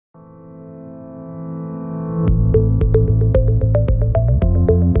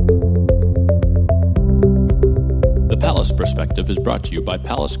Perspective is brought to you by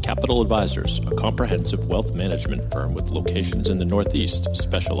Palace Capital Advisors, a comprehensive wealth management firm with locations in the Northeast,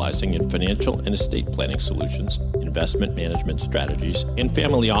 specializing in financial and estate planning solutions, investment management strategies, and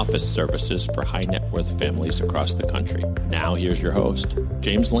family office services for high net worth families across the country. Now here's your host,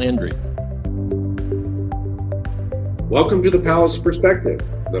 James Landry. Welcome to the Palace Perspective,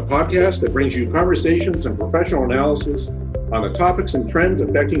 the podcast that brings you conversations and professional analysis on the topics and trends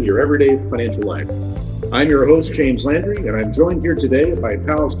affecting your everyday financial life. I'm your host, James Landry, and I'm joined here today by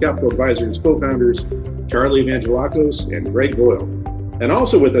Palace Capital Advisors co-founders Charlie Evangelakos and Greg Doyle. And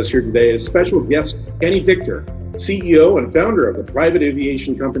also with us here today is special guest Kenny Dichter, CEO and founder of the private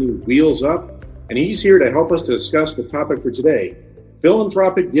aviation company Wheels Up, and he's here to help us to discuss the topic for today,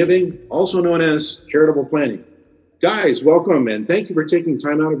 philanthropic giving, also known as charitable planning. Guys, welcome, and thank you for taking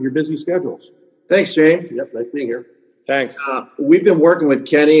time out of your busy schedules. Thanks, James. Yep, nice being here. Thanks. We've been working with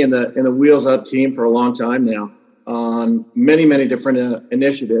Kenny and the Wheels Up team for a long time now on many different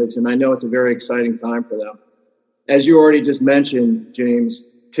initiatives, and I know it's a very exciting time for them. As you already just mentioned, James,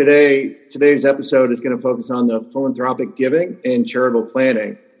 today's episode is going to focus on the philanthropic giving and charitable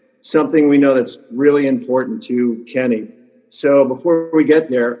planning, something we know that's really important to Kenny. So before we get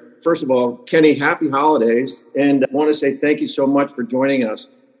there, first of all, Kenny, happy holidays, and I want to say thank you so much for joining us.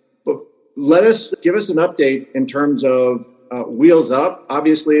 Give us an update in terms of Wheels Up.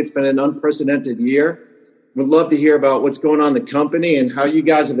 Obviously, it's been an unprecedented year. We'd love to hear about what's going on in the company and how you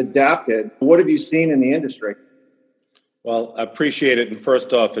guys have adapted. What have you seen in the industry? Well, I appreciate it. And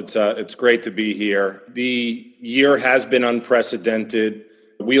first off, it's great to be here. The year has been unprecedented.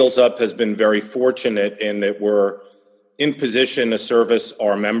 Wheels Up has been very fortunate in that we're in position to service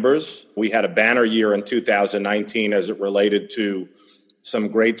our members. We had a banner year in 2019 as it related to some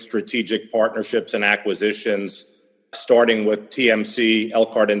great strategic partnerships and acquisitions, starting with TMC,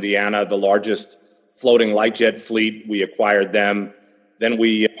 Elkhart, Indiana, the largest floating light jet fleet. We acquired them. Then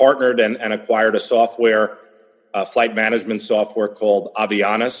we partnered and acquired a flight management software called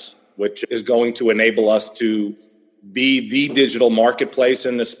Avianis, which is going to enable us to be the digital marketplace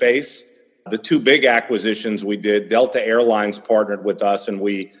in the space. The two big acquisitions we did, Delta Airlines partnered with us and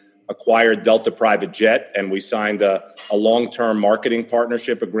we acquired Delta Private Jet, and we signed a long-term marketing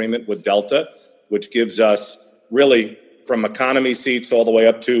partnership agreement with Delta, which gives us really from economy seats all the way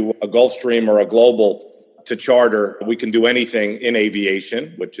up to a Gulfstream or a Global to charter. We can do anything in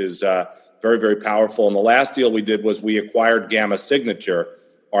aviation, which is very powerful. And the last deal we did was we acquired Gamma Signature,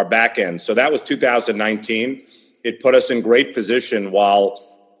 our back end. So that was 2019. It put us in great position while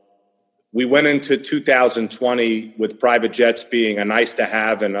we went into 2020 with private jets being a nice to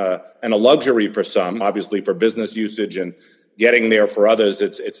have and a luxury for some, obviously for business usage and getting there for others.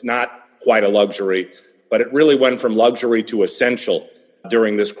 It's not quite a luxury, but it really went from luxury to essential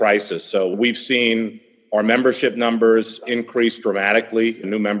during this crisis. So we've seen our membership numbers increase dramatically,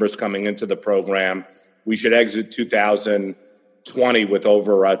 new members coming into the program. We should exit 2020 with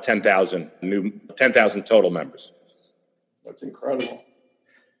over 10,000 total members. That's incredible.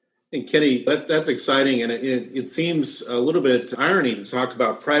 And Kenny, that's exciting, and it seems a little bit irony to talk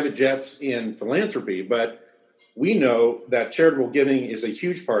about private jets and philanthropy, but we know that charitable giving is a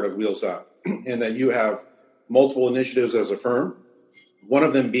huge part of Wheels Up, and that you have multiple initiatives as a firm, one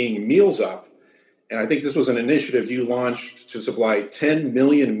of them being Meals Up, and I think this was an initiative you launched to supply 10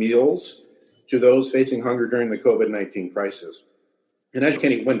 million meals to those facing hunger during the COVID-19 crisis. And as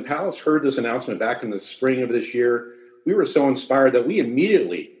Kenny, when Palace heard this announcement back in the spring of this year, we were so inspired that we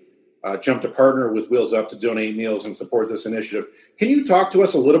immediately jumped to partner with Wheels Up to donate meals and support this initiative. Can you talk to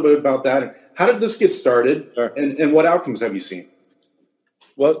us a little bit about that? How did this get started? Sure. And what outcomes have you seen?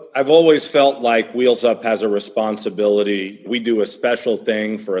 Well, I've always felt like Wheels Up has a responsibility. We do a special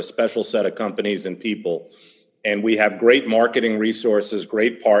thing for a special set of companies and people. And we have great marketing resources,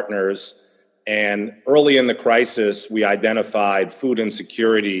 great partners. And early in the crisis, we identified food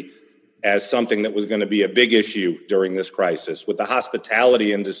insecurity as something that was going to be a big issue during this crisis. With the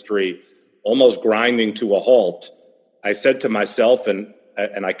hospitality industry almost grinding to a halt, I said to myself, and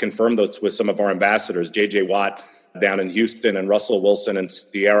I confirmed this with some of our ambassadors, J.J. Watt down in Houston and Russell Wilson and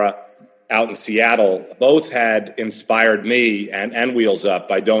Sierra out in Seattle, both had inspired me and Wheels Up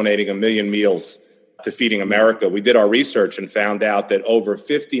by donating 1 million meals to Feeding America. We did our research and found out that over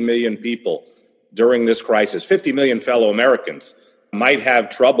 50 million people during this crisis, 50 million fellow Americans, might have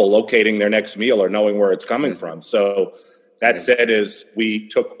trouble locating their next meal or knowing where it's coming from. So that said is we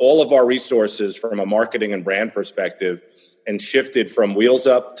took all of our resources from a marketing and brand perspective and shifted from Wheels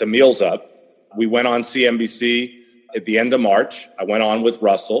Up to Meals Up. We went on CNBC at the end of March. I went on with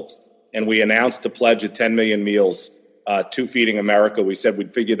Russell, and we announced the pledge of 10 million meals to Feeding America. We said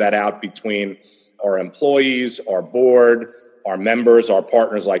we'd figure that out between our employees, our board, our members, our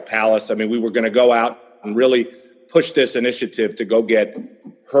partners like Palace. I mean, we were going to go out and really push this initiative to go get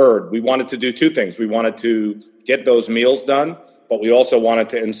heard. We wanted to do two things. We wanted to get those meals done, but we also wanted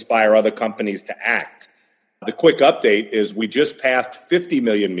to inspire other companies to act. The quick update is we just passed 50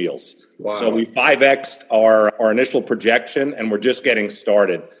 million meals. Wow. So we 5x'd our initial projection, and we're just getting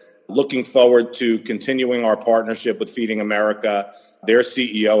started. Looking forward to continuing our partnership with Feeding America. Their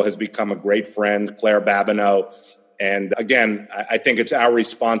CEO has become a great friend, Claire Babineau. And again, I think it's our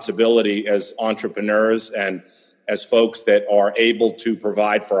responsibility as entrepreneurs and as folks that are able to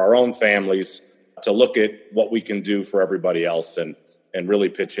provide for our own families to look at what we can do for everybody else and really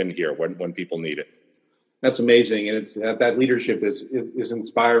pitch in here when people need it. That's amazing. And it's that leadership is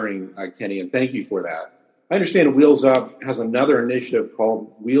inspiring, Kenny, and thank you for that. I understand Wheels Up has another initiative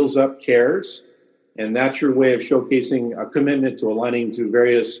called Wheels Up Cares, and that's your way of showcasing a commitment to aligning to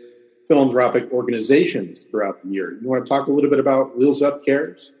various philanthropic organizations throughout the year. You want to talk a little bit about Wheels Up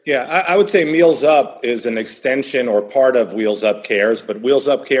Cares? Yeah, I would say Meals Up is an extension or part of Wheels Up Cares, but Wheels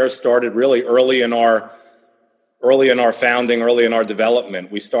Up Cares started really early in our founding, early in our development.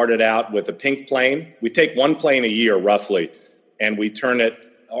 We started out with a pink plane. We take one plane a year roughly, and we turn it,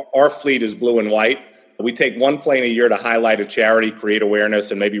 our fleet is blue and white. We take one plane a year to highlight a charity, create awareness,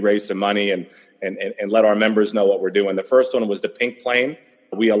 and maybe raise some money and let our members know what we're doing. The first one was the pink plane.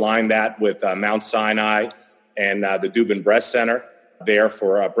 We aligned that with Mount Sinai and the Dubin Breast Center there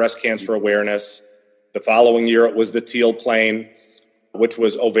for breast cancer awareness. The following year, it was the teal plane, which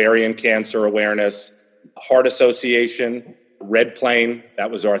was ovarian cancer awareness. Heart Association, red plane, that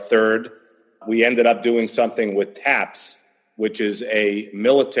was our third. We ended up doing something with TAPS, which is a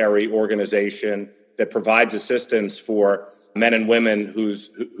military organization that provides assistance for men and women who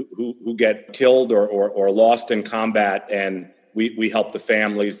get killed or lost in combat, and we help the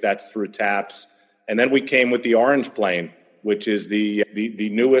families. That's through TAPS. And then we came with the orange plane, which is the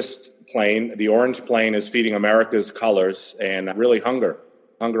newest plane. The orange plane is Feeding America's colors and really hunger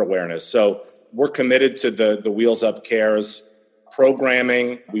awareness. So we're committed to the Wheels Up Cares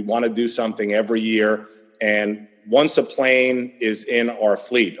programming. We want to do something every year. And once a plane is in our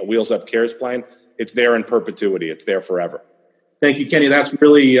fleet, a Wheels Up Cares plane, it's there in perpetuity. It's there forever. Thank you, Kenny. That's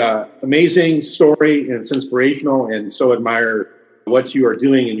really amazing story, and it's inspirational, and so admire what you are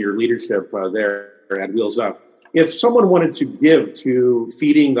doing in your leadership there at Wheels Up. If someone wanted to give to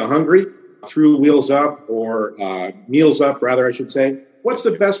Feeding the Hungry through Wheels Up or Meals Up, rather, I should say, what's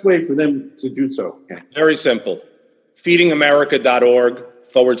the best way for them to do so? Very simple.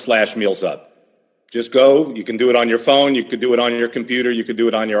 feedingamerica.org/Meals Up. Just go. You can do it on your phone. You could do it on your computer. You could do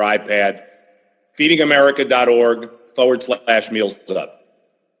it on your iPad. feedingamerica.org/Meals Up.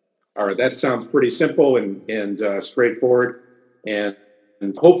 All right, that sounds pretty simple and straightforward. And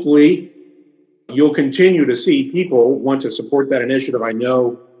hopefully you'll continue to see people want to support that initiative. I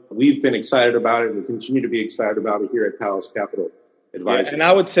know we've been excited about it. We continue to be excited about it here at Palace Capital Advisors. Yeah, and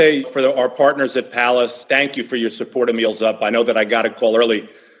I would say for our partners at Palace, thank you for your support of Meals Up. I know that I got a call early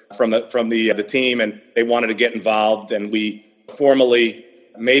from the team, and they wanted to get involved, and we formally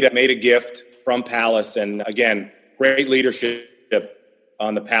made a gift from Palace. And again, great leadership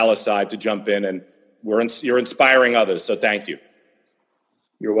on the Palace side to jump in, and you're inspiring others. So thank you.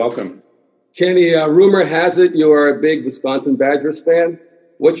 You're welcome. Kenny, rumor has it you're a big Wisconsin Badgers fan.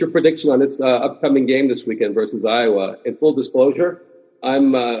 What's your prediction on this upcoming game this weekend versus Iowa? In full disclosure,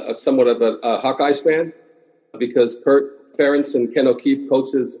 I'm somewhat of a Hawkeyes fan because Kurt Ferentz and Ken O'Keefe,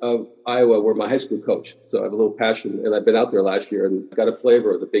 coaches of Iowa, were my high school coach. So I have a little passion, and I've been out there last year and got a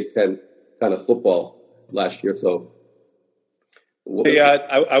flavor of the Big Ten kind of football last year. So,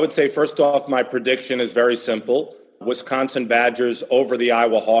 yeah, I would say first off, my prediction is very simple. Wisconsin Badgers over the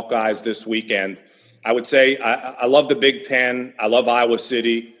Iowa Hawkeyes this weekend. I would say I love the Big Ten. I love Iowa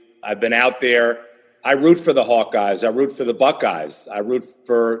City. I've been out there. I root for the Hawkeyes. I root for the Buckeyes. I root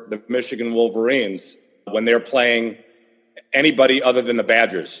for the Michigan Wolverines when they're playing anybody other than the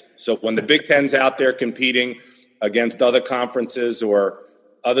Badgers. So when the Big Ten's out there competing against other conferences or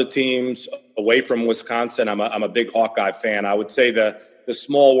other teams away from Wisconsin, I'm a big Hawkeye fan. I would say the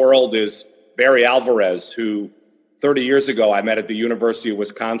small world is Barry Alvarez, who 30 years ago I met at the University of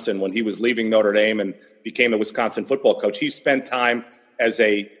Wisconsin when he was leaving Notre Dame and became the Wisconsin football coach. He spent time as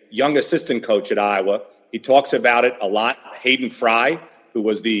a young assistant coach at Iowa. He talks about it a lot. Hayden Fry, who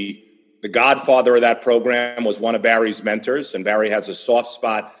was the godfather of that program, was one of Barry's mentors, and Barry has a soft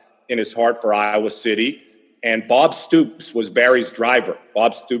spot in his heart for Iowa City. And Bob Stoops was Barry's driver.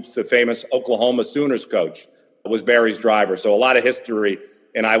 Bob Stoops, the famous Oklahoma Sooners coach, was Barry's driver. So a lot of history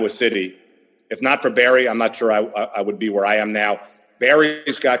in Iowa City. If not for Barry, I'm not sure I would be where I am now.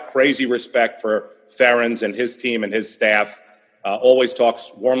 Barry's got crazy respect for Ferens and his team and his staff, always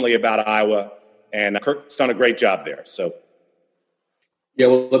talks warmly about Iowa, and Kirk's done a great job there. So, yeah,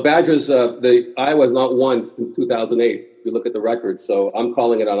 well, the Badgers, Iowa's not won since 2008. If you look at the record, so I'm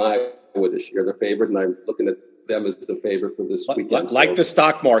calling it on Iowa this year. They're favored, and I'm looking at them as the favorite for this weekend. Like the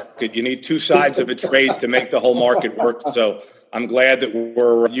stock market, you need two sides of a trade to make the whole market work. So I'm glad that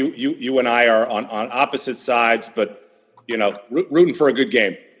you and I are on opposite sides, but rooting for a good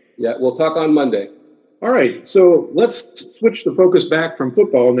game. Yeah, we'll talk on Monday. All right, so let's switch the focus back from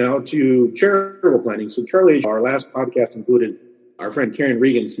football now to charitable planning. So Charlie, our last podcast included our friend Karen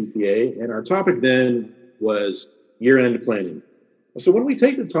Regan, CPA, and our topic then was year-end planning. So when we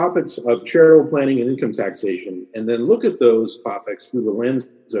take the topics of charitable planning and income taxation and then look at those topics through the lens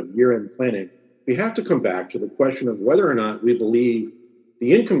of year-end planning, we have to come back to the question of whether or not we believe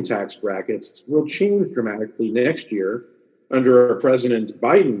the income tax brackets will change dramatically next year under President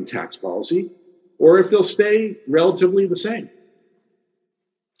Biden tax policy, or if they'll stay relatively the same.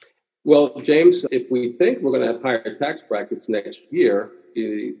 Well, James, if we think we're going to have higher tax brackets next year,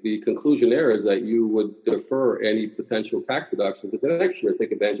 the conclusion there is that you would defer any potential tax deductions for the next year,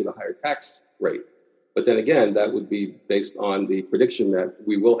 take advantage of the higher tax rate. But then again, that would be based on the prediction that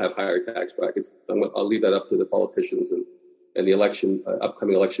we will have higher tax brackets. I'll leave that up to the politicians and the election,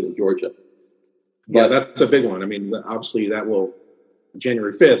 upcoming election in Georgia. Yeah, that's a big one. I mean, obviously that will,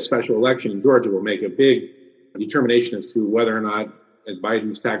 January 5th, special election in Georgia will make a big determination as to whether or not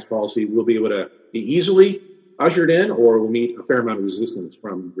Biden's tax policy will be able to be easily ushered in or will meet a fair amount of resistance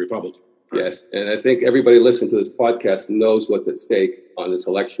from Republicans. Yes, and I think everybody listening to this podcast knows what's at stake on this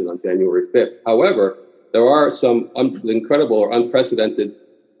election on January 5th. However, there are some incredible or unprecedented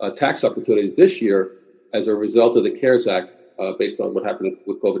tax opportunities this year as a result of the CARES Act based on what happened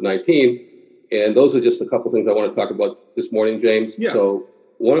with COVID-19. And those are just a couple things I want to talk about this morning, James. Yeah. So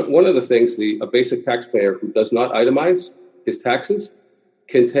one of the things, a basic taxpayer who does not itemize his taxes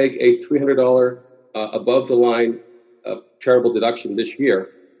can take a $300 above the line charitable deduction this year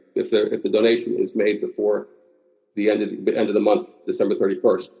if the donation is made before the end of the month, December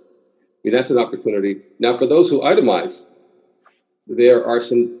 31st. I mean, that's an opportunity. Now, for those who itemize, there are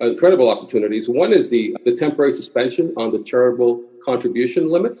some incredible opportunities. One is the temporary suspension on the charitable contribution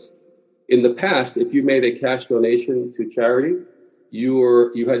limits. In the past, if you made a cash donation to charity,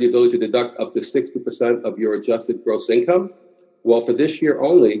 you had the ability to deduct up to 60% of your adjusted gross income. Well, for this year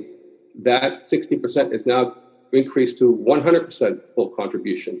only, that 60% is now increased to 100% full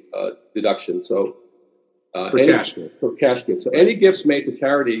contribution deduction. So for cash gifts. So any gifts made to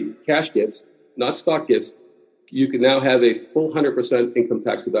charity, cash gifts, not stock gifts, you can now have a full 100% income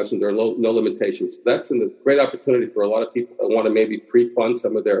tax deduction. There are no limitations. That's a great opportunity for a lot of people that want to maybe pre-fund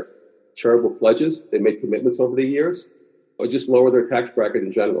some of their charitable pledges. They made commitments over the years, or just lower their tax bracket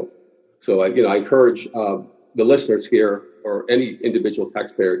in general. So I encourage the listeners here or any individual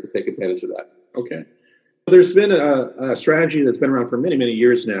taxpayer to take advantage of that. Okay. There's been a strategy that's been around for many, many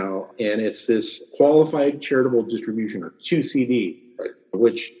years now, and it's this qualified charitable distribution, or QCD, right,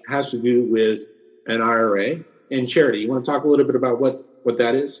 which has to do with an IRA and charity. You want to talk a little bit about what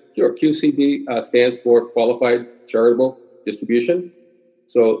that is? Sure. QCD stands for Qualified Charitable Distribution.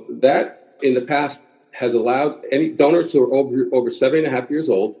 So that in the past has allowed any donors who are over 7.5 years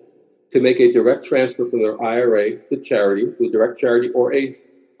old to make a direct transfer from their IRA to charity, to a direct charity or a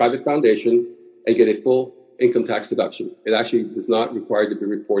private foundation, and get a full income tax deduction. It actually is not required to be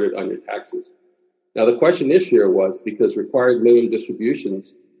reported on your taxes. Now, the question this year was because required minimum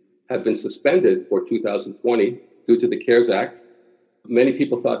distributions have been suspended for 2020 due to the CARES Act. Many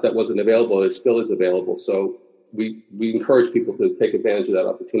people thought that wasn't available. It still is available. So we encourage people to take advantage of that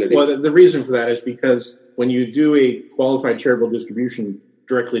opportunity. Well, the reason for that is because when you do a qualified charitable distribution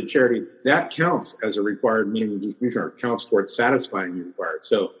directly to charity, that counts as a required minimum distribution, or counts towards satisfying the required.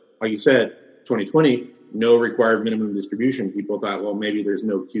 So, like you said, 2020, no required minimum distribution. People thought, well, maybe there's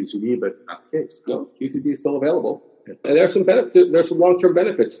no QCD, but not the case. No, QCD is still available. And there's some long-term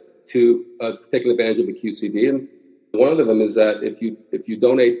benefits to taking advantage of the QCD. And one of them is that if you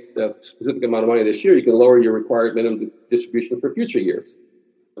donate a specific amount of money this year, you can lower your required minimum distribution for future years.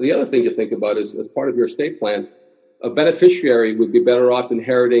 The other thing to think about is, as part of your estate plan, a beneficiary would be better off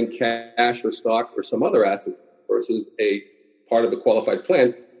inheriting cash or stock or some other asset versus a part of a qualified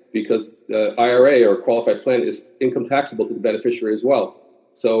plan, because the IRA or qualified plan is income taxable to the beneficiary as well.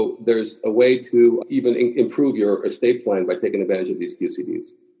 So there's a way to even improve your estate plan by taking advantage of these QCDs.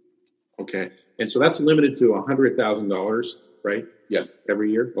 Okay. And so that's limited to $100,000, right? Yes.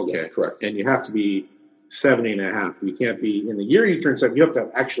 Every year? Okay. Yes, correct. And you have to be 70.5. You can't be in the year you turn 70. You have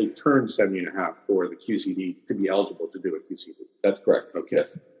to actually turn 70.5 for the QCD to be eligible to do a QCD. That's correct. Okay.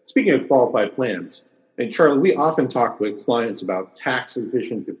 Yes. Speaking of qualified plans, and Charlie, we often talk with clients about tax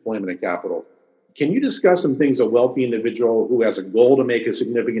efficient deployment of capital. Can you discuss some things a wealthy individual who has a goal to make a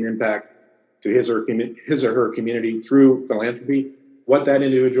significant impact to his or her community through philanthropy, what that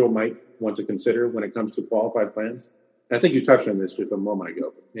individual might want to consider when it comes to qualified plans? And I think you touched on this just a moment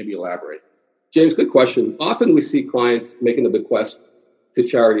ago, but maybe elaborate. James, good question. Often we see clients making a bequest to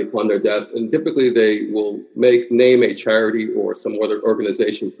charity upon their death, and typically they will name a charity or some other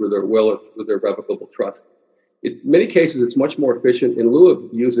organization through their will or through their revocable trust. In many cases, it's much more efficient, in lieu of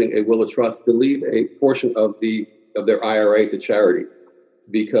using a will of trust, to leave a portion of their IRA to charity,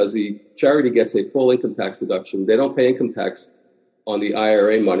 because the charity gets a full income tax deduction. They don't pay income tax on the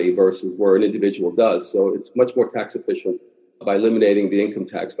IRA money versus where an individual does. So it's much more tax efficient by eliminating the income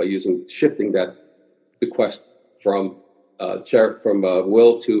tax by shifting that bequest from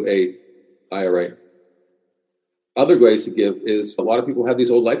will to a IRA. Other ways to give is, a lot of people have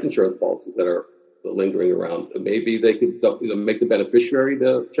these old life insurance policies that are lingering around. Maybe they could make the beneficiary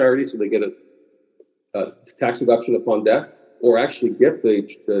the charity, so they get a tax deduction upon death, or actually gift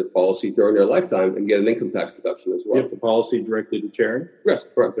the policy during their lifetime and get an income tax deduction as well. Gift the policy directly to charity? Yes,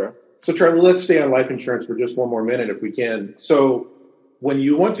 correct. Okay. So Charlie, let's stay on life insurance for just one more minute if we can. So when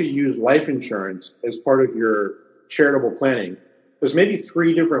you want to use life insurance as part of your charitable planning, there's maybe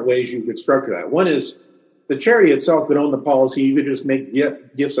 3 different ways you could structure that. One is the charity itself could own the policy. You could just make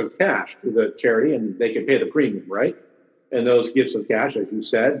gifts of cash to the charity and they could pay the premium, right? And those gifts of cash, as you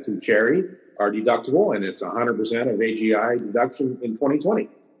said, to charity are deductible, and it's 100% of AGI deduction in 2020,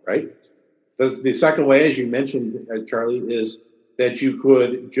 right? The second way, as you mentioned, Charlie, is that you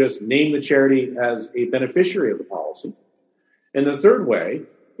could just name the charity as a beneficiary of the policy. And the third way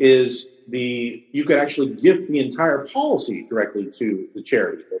is you could actually gift the entire policy directly to the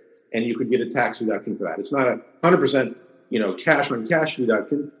charity, and you could get a tax deduction for that. It's not a 100%, cash on cash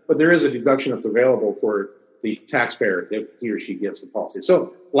deduction, but there is a deduction that's available for the taxpayer if he or she gives the policy.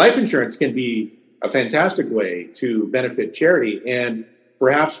 So life insurance can be a fantastic way to benefit charity, and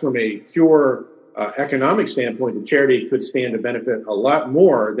perhaps from a pure economic standpoint, the charity could stand to benefit a lot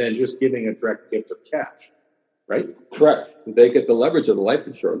more than just giving a direct gift of cash, right? Correct. They get the leverage of the life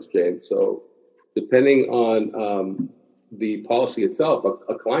insurance, James. So depending on the policy itself,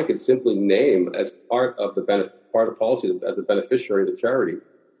 a client can simply name as part of the policy as a beneficiary of the charity.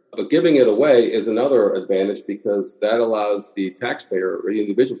 But giving it away is another advantage, because that allows the taxpayer or the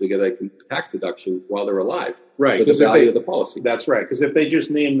individual to get a tax deduction while they're alive. Right. For the value of the policy. That's right. Because if they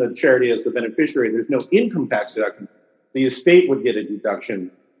just name the charity as the beneficiary, there's no income tax deduction. The estate would get a deduction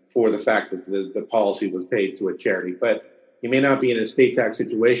for the fact that the policy was paid to a charity. But you may not be in an estate tax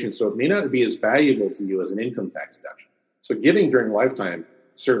situation, so it may not be as valuable to you as an income tax deduction. So giving during lifetime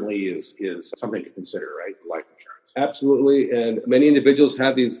certainly is something to consider, right? Life insurance. Absolutely. And many individuals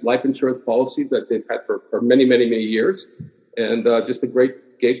have these life insurance policies that they've had for many, many, many years. And just a great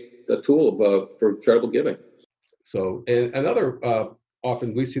tool for charitable giving. So, and another,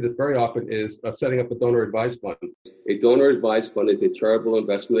 often, we see this very often, is setting up a donor advised fund. A donor advised fund is a charitable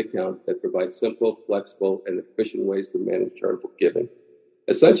investment account that provides simple, flexible, and efficient ways to manage charitable giving.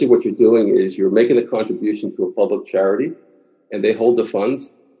 Essentially, what you're doing is you're making a contribution to a public charity, and they hold the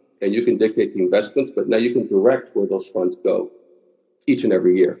funds, and you can dictate the investments, but now you can direct where those funds go each and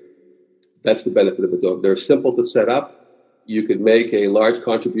every year. That's the benefit of a donor. They're simple to set up. You could make a large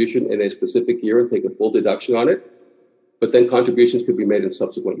contribution in a specific year and take a full deduction on it, but then contributions could be made in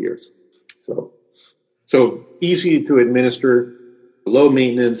subsequent years. So easy to administer, low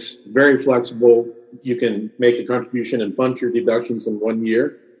maintenance, very flexible. You can make a contribution and bunch your deductions in 1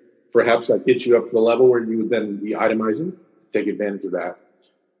 year. Perhaps that gets you up to the level where you would then be itemizing, take advantage of that.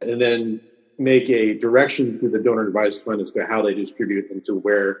 And then make a direction to the donor advised fund as to how they distribute and to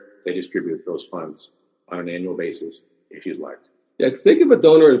where they distribute those funds on an annual basis, if you'd like. Yeah, think of a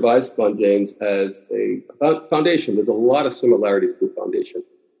donor advised fund, James, as a foundation. There's a lot of similarities to a foundation.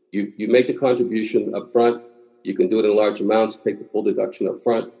 You make the contribution up front. You can do it in large amounts, take the full deduction up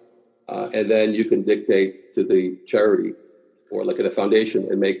front, and then you can dictate to the charity or like at a foundation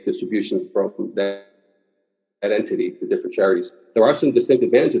and make distributions from that entity to different charities. There are some distinct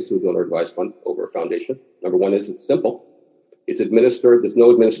advantages to a donor advised fund over a foundation. Number one is it's simple. It's administered. There's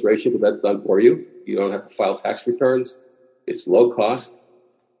no administration, but that's done for you. You don't have to file tax returns. It's low cost.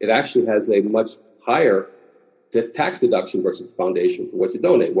 It actually has a much higher tax deduction versus foundation for what you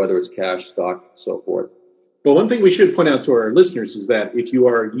donate, whether it's cash, stock, and so forth. But one thing we should point out to our listeners is that if you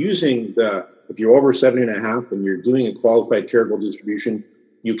are if you're over 70.5 and you're doing a qualified charitable distribution,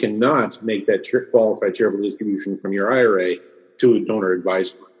 you cannot make that qualified charitable distribution from your IRA to a donor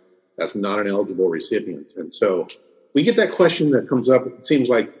advised fund. That's not an eligible recipient. And so we get that question that comes up, it seems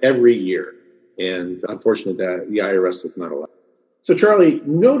like every year. And unfortunately, that the IRS does not allow. So Charlie,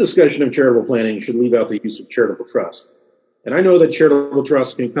 no discussion of charitable planning should leave out the use of charitable trust. And I know that charitable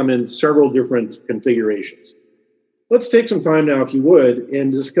trust can come in several different configurations. Let's take some time now, if you would,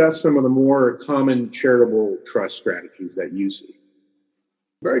 and discuss some of the more common charitable trust strategies that you see.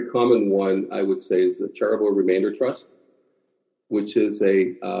 A very common one, I would say, is the charitable remainder trust, which is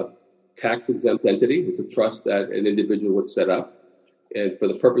a tax-exempt entity. It's a trust that an individual would set up. And for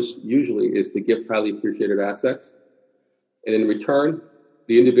the purpose usually is to gift highly appreciated assets. And in return,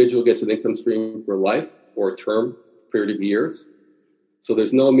 the individual gets an income stream for life or a term period of years. So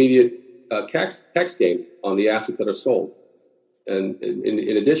there's no immediate tax gain on the assets that are sold. And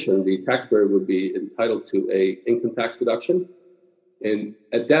in addition, the taxpayer would be entitled to a income tax deduction. And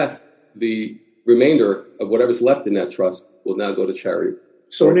at death, the remainder of whatever's left in that trust will now go to charity.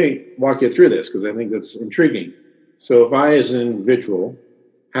 So let me walk you through this because I think that's intriguing. So if I, as an individual,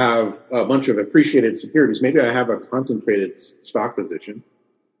 have a bunch of appreciated securities, maybe I have a concentrated stock position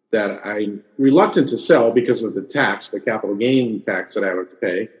that I'm reluctant to sell because of the tax, the capital gain tax that I have to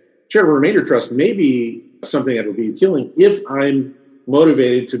pay. Charitable remainder trust may be something that would be appealing if I'm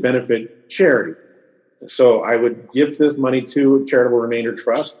motivated to benefit charity. So I would give this money to a charitable remainder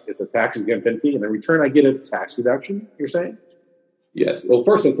trust. It's a tax-exempt entity, and in return, I get a tax deduction, you're saying? Yes. Well,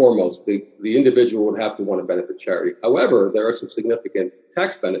 first and foremost, the individual would have to want to benefit charity. However, there are some significant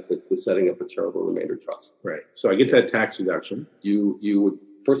tax benefits to setting up a charitable remainder trust. Right. So I get that tax deduction. You would,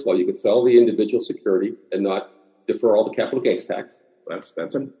 first of all, you could sell the individual security and not defer all the capital gains tax. That's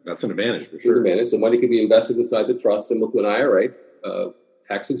an advantage for It's sure. an advantage. The money can be invested inside the trust and look to an IRA,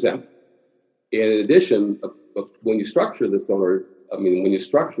 tax exempt. And in addition, when you structure this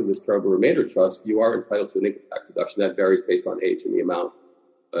charitable remainder trust, you are entitled to an income tax deduction that varies based on age and the amount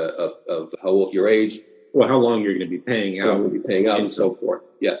of how old your age. Well, how long you're going to be paying out. And so forth.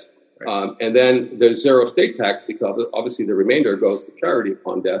 Yes. Right. And then there's zero state tax because obviously the remainder goes to charity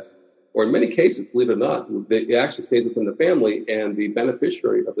upon death. Or in many cases, believe it or not, it actually stays within the family, and the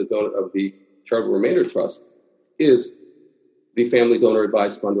beneficiary of the charitable remainder trust is the family donor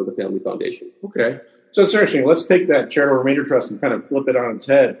advised fund or the family foundation. Okay. So it's interesting. Let's take that charitable remainder trust and kind of flip it on its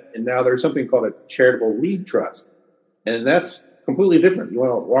head. And now there's something called a charitable lead trust. And that's completely different. You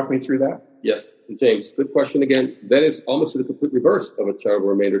want to walk me through that? Yes. James, good question again. That is almost the complete reverse of a charitable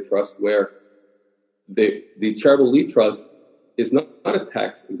remainder trust, where the charitable lead trust is not a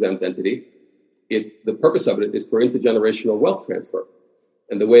tax-exempt entity. The purpose of it is for intergenerational wealth transfer.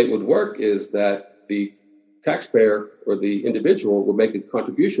 And the way it would work is that the taxpayer or the individual will make a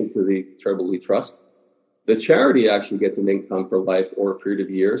contribution to the charitable lead trust. The charity actually gets an income for life or a period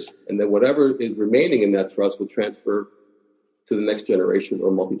of years, and then whatever is remaining in that trust will transfer to the next generation or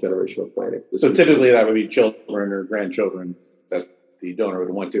multi-generational planning. So typically that would be children or grandchildren that the donor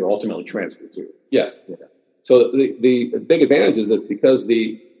would want to ultimately transfer to. Yes. Yeah. So the big advantage is that because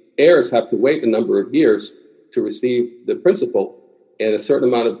the heirs have to wait a number of years to receive the principal, and a certain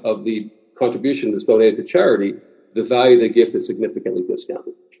amount of the contribution is donated to charity, the value of the gift is significantly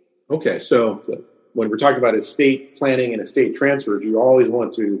discounted. Okay, so when we're talking about estate planning and estate transfers, you always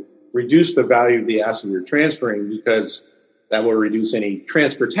want to reduce the value of the asset you're transferring because that will reduce any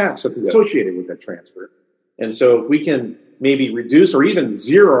transfer tax that's associated with that transfer. And so if we can maybe reduce or even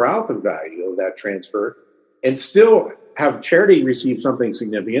zero out the value of that transfer and still have charity receive something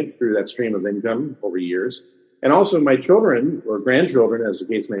significant through that stream of income over years, and also my children or grandchildren, as the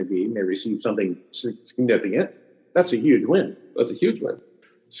case may be, may receive something significant, that's a huge win. That's a huge win.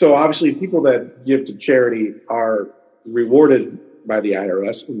 So obviously people that give to charity are rewarded by the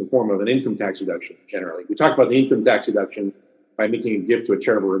IRS in the form of an income tax deduction, generally. We talk about the income tax deduction by making a gift to a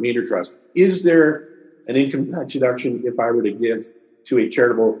charitable remainder trust. Is there an income tax deduction if I were to give to a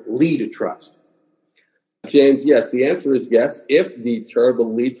charitable lead trust? James, yes. The answer is yes. If the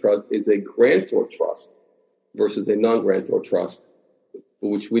charitable lead trust is a grantor trust versus a non-grantor trust,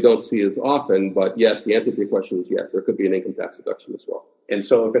 which we don't see as often, but yes, the answer to your question is yes. There could be an income tax deduction as well. And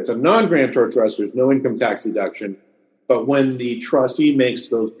so if it's a non-grantor trust, there's no income tax deduction. But when the trustee makes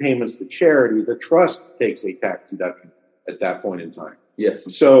those payments to charity, the trust takes a tax deduction at that point in time.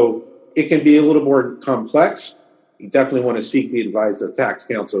 Yes. So it can be a little more complex. You definitely want to seek the advice of tax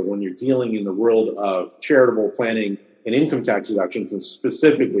counsel when you're dealing in the world of charitable planning and income tax deductions, and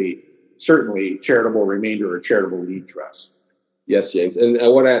specifically, certainly, charitable remainder or charitable lead trusts. Yes, James. And I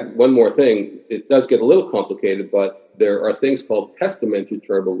want to add one more thing. It does get a little complicated, but there are things called testamentary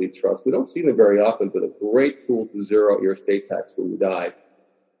charitable lead trusts. We don't see them very often, but a great tool to zero out your estate tax when you die.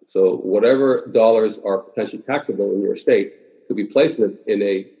 So whatever dollars are potentially taxable in your estate could be placed in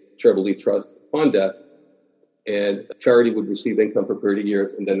a charitable lead trust upon death, and a charity would receive income for 30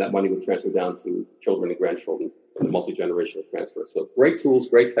 years, and then that money would transfer down to children and grandchildren in a multi-generational transfer. So great tools,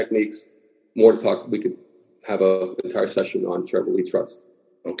 great techniques. More to talk. We could have an entire session on charitable lead trust.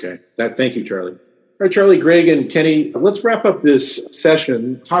 Okay. Thank you, Charlie. All right, Charlie, Greg, and Kenny, let's wrap up this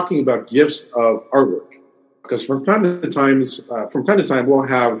session talking about gifts of artwork. Because from time to time, we'll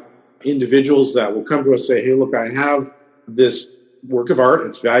have individuals that will come to us and say, hey, look, I have this work of art.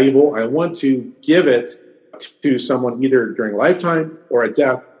 It's valuable. I want to give it to someone either during lifetime or at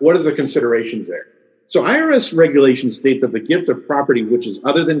death. What are the considerations there? So IRS regulations state that the gift of property, which is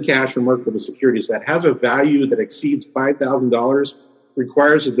other than cash or marketable securities, that has a value that exceeds $5,000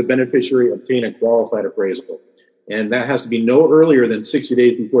 requires that the beneficiary obtain a qualified appraisal. And that has to be no earlier than 60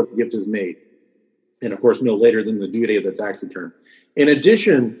 days before the gift is made. And of course, no later than the due date of the tax return. In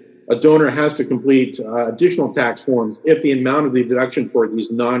addition, a donor has to complete additional tax forms if the amount of the deduction for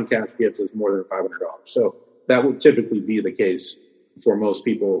these non-cash gifts is more than $500. So that would typically be the case for most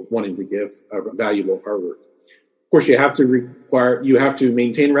people wanting to give valuable artwork. Of course, you have to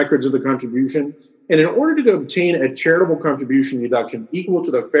maintain records of the contribution. And in order to obtain a charitable contribution deduction equal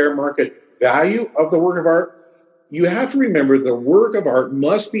to the fair market value of the work of art, you have to remember the work of art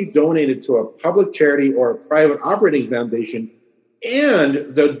must be donated to a public charity or a private operating foundation, and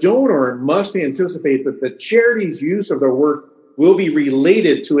the donor must anticipate that the charity's use of the work will be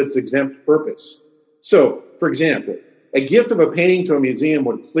related to its exempt purpose. So, for example, a gift of a painting to a museum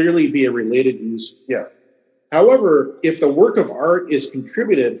would clearly be a related use gift. However, if the work of art is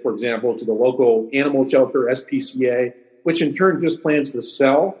contributed, for example, to the local animal shelter, SPCA, which in turn just plans to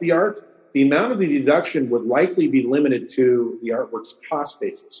sell the art, the amount of the deduction would likely be limited to the artwork's cost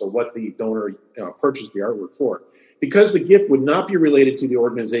basis, so what the donor purchased the artwork for, because the gift would not be related to the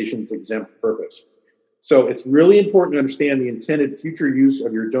organization's exempt purpose. So it's really important to understand the intended future use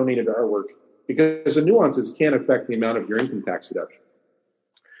of your donated artwork, because the nuances can affect the amount of your income tax deduction.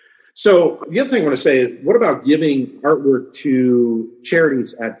 So the other thing I want to say is, what about giving artwork to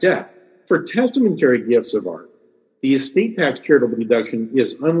charities at death? For testamentary gifts of art, the estate tax charitable deduction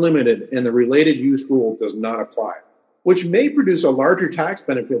is unlimited and the related use rule does not apply, which may produce a larger tax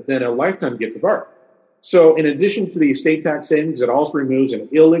benefit than a lifetime gift of art. So in addition to the estate tax savings, it also removes an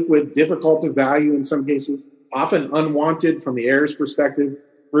illiquid, difficult to value in some cases, often unwanted from the heir's perspective,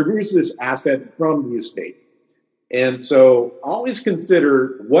 removes this asset from the estate. And so always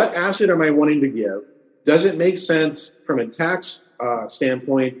consider, what asset am I wanting to give? Does it make sense from a tax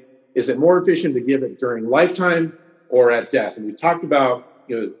standpoint? Is it more efficient to give it during lifetime or at death? And we talked about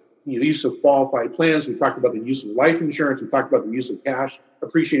the use of qualified plans. We talked about the use of life insurance. We talked about the use of cash,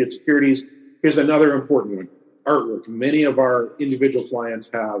 appreciated securities. Here's another important one, artwork. Many of our individual clients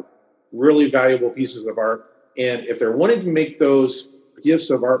have really valuable pieces of art. And if they're wanting to make those gifts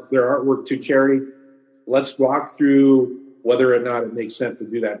of art, their artwork to charity, let's walk through whether or not it makes sense to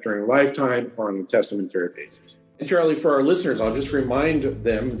do that during lifetime or on a testamentary basis. And Charlie, for our listeners, I'll just remind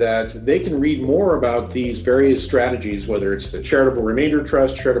them that they can read more about these various strategies, whether it's the Charitable Remainder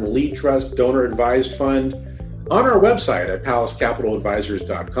Trust, Charitable Lead Trust, Donor Advised Fund, on our website at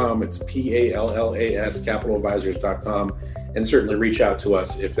pallascapitaladvisors.com. It's PALLAS capitaladvisors.com. And certainly reach out to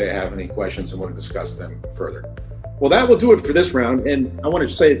us if they have any questions and want to discuss them further. Well, that will do it for this round. And I want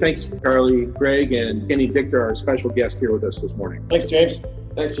to say thanks to Charlie, Greg, and Kenny Dichter, our special guest here with us this morning. Thanks, James.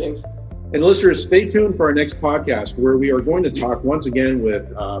 Thanks, James. And listeners, stay tuned for our next podcast, where we are going to talk once again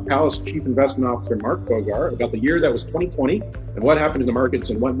with Pallas Chief Investment Officer Mark Bogar about the year that was 2020 and what happened in the markets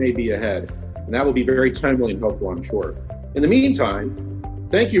and what may be ahead. And that will be very timely and helpful, I'm sure. In the meantime,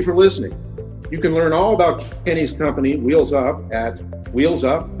 thank you for listening. You can learn all about Kenny's company, Wheels Up, at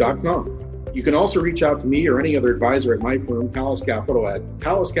wheelsup.com. You can also reach out to me or any other advisor at my firm, Pallas Capital, at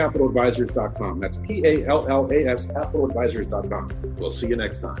pallascapitaladvisors.com. That's PALLAS capitaladvisors.com. We'll see you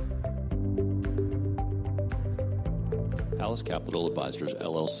next time. Pallas Capital Advisors,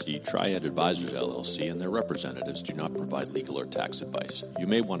 LLC, Triad Advisors, LLC, and their representatives do not provide legal or tax advice. You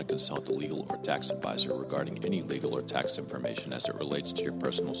may want to consult a legal or tax advisor regarding any legal or tax information as it relates to your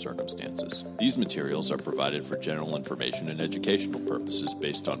personal circumstances. These materials are provided for general information and educational purposes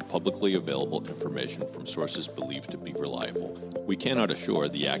based on publicly available information from sources believed to be reliable. We cannot assure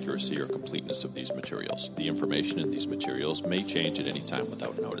the accuracy or completeness of these materials. The information in these materials may change at any time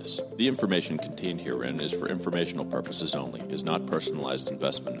without notice. The information contained herein is for informational purposes only only, is not personalized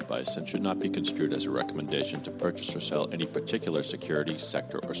investment advice, and should not be construed as a recommendation to purchase or sell any particular security,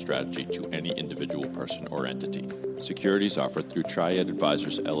 sector, or strategy to any individual person or entity. Securities offered through Triad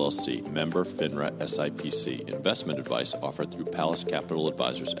Advisors LLC, member FINRA SIPC. Investment advice offered through Palace Capital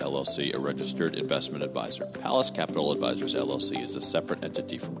Advisors LLC, a registered investment advisor. Palace Capital Advisors LLC is a separate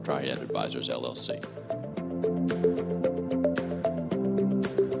entity from Triad Advisors LLC.